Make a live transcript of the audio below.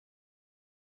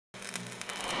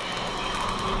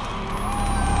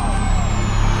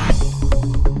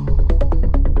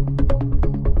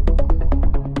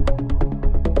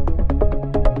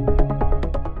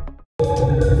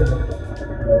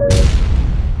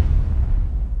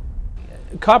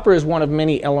Copper is one of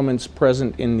many elements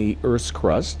present in the Earth's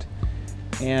crust,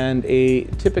 and a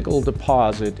typical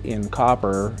deposit in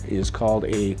copper is called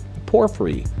a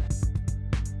porphyry.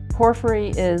 Porphyry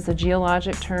is a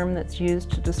geologic term that's used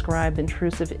to describe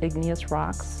intrusive igneous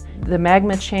rocks. The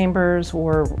magma chambers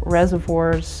or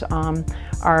reservoirs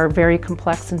are very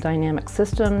complex and dynamic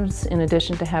systems. In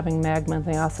addition to having magma,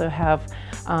 they also have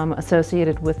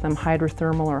associated with them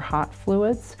hydrothermal or hot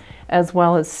fluids, as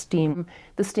well as steam.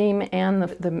 The steam and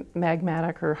the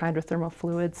magmatic or hydrothermal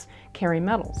fluids carry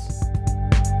metals.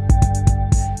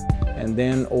 And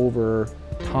then over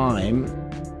time,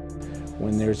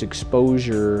 when there's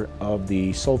exposure of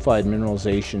the sulfide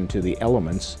mineralization to the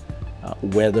elements,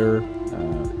 weather,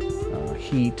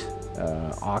 heat,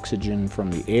 oxygen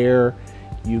from the air,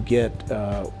 you get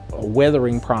a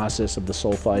weathering process of the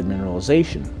sulfide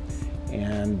mineralization.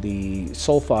 And the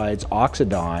sulfides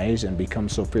oxidize and become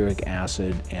sulfuric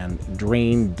acid and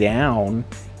drain down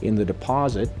in the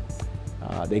deposit.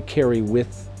 They carry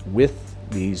with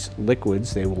these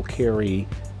liquids, they will carry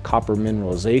copper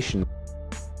mineralization.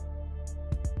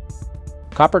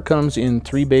 Copper comes in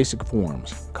three basic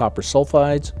forms: copper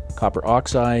sulfides, copper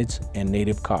oxides, and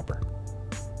native copper.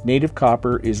 Native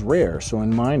copper is rare, so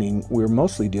in mining we're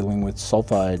mostly dealing with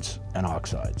sulfides and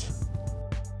oxides.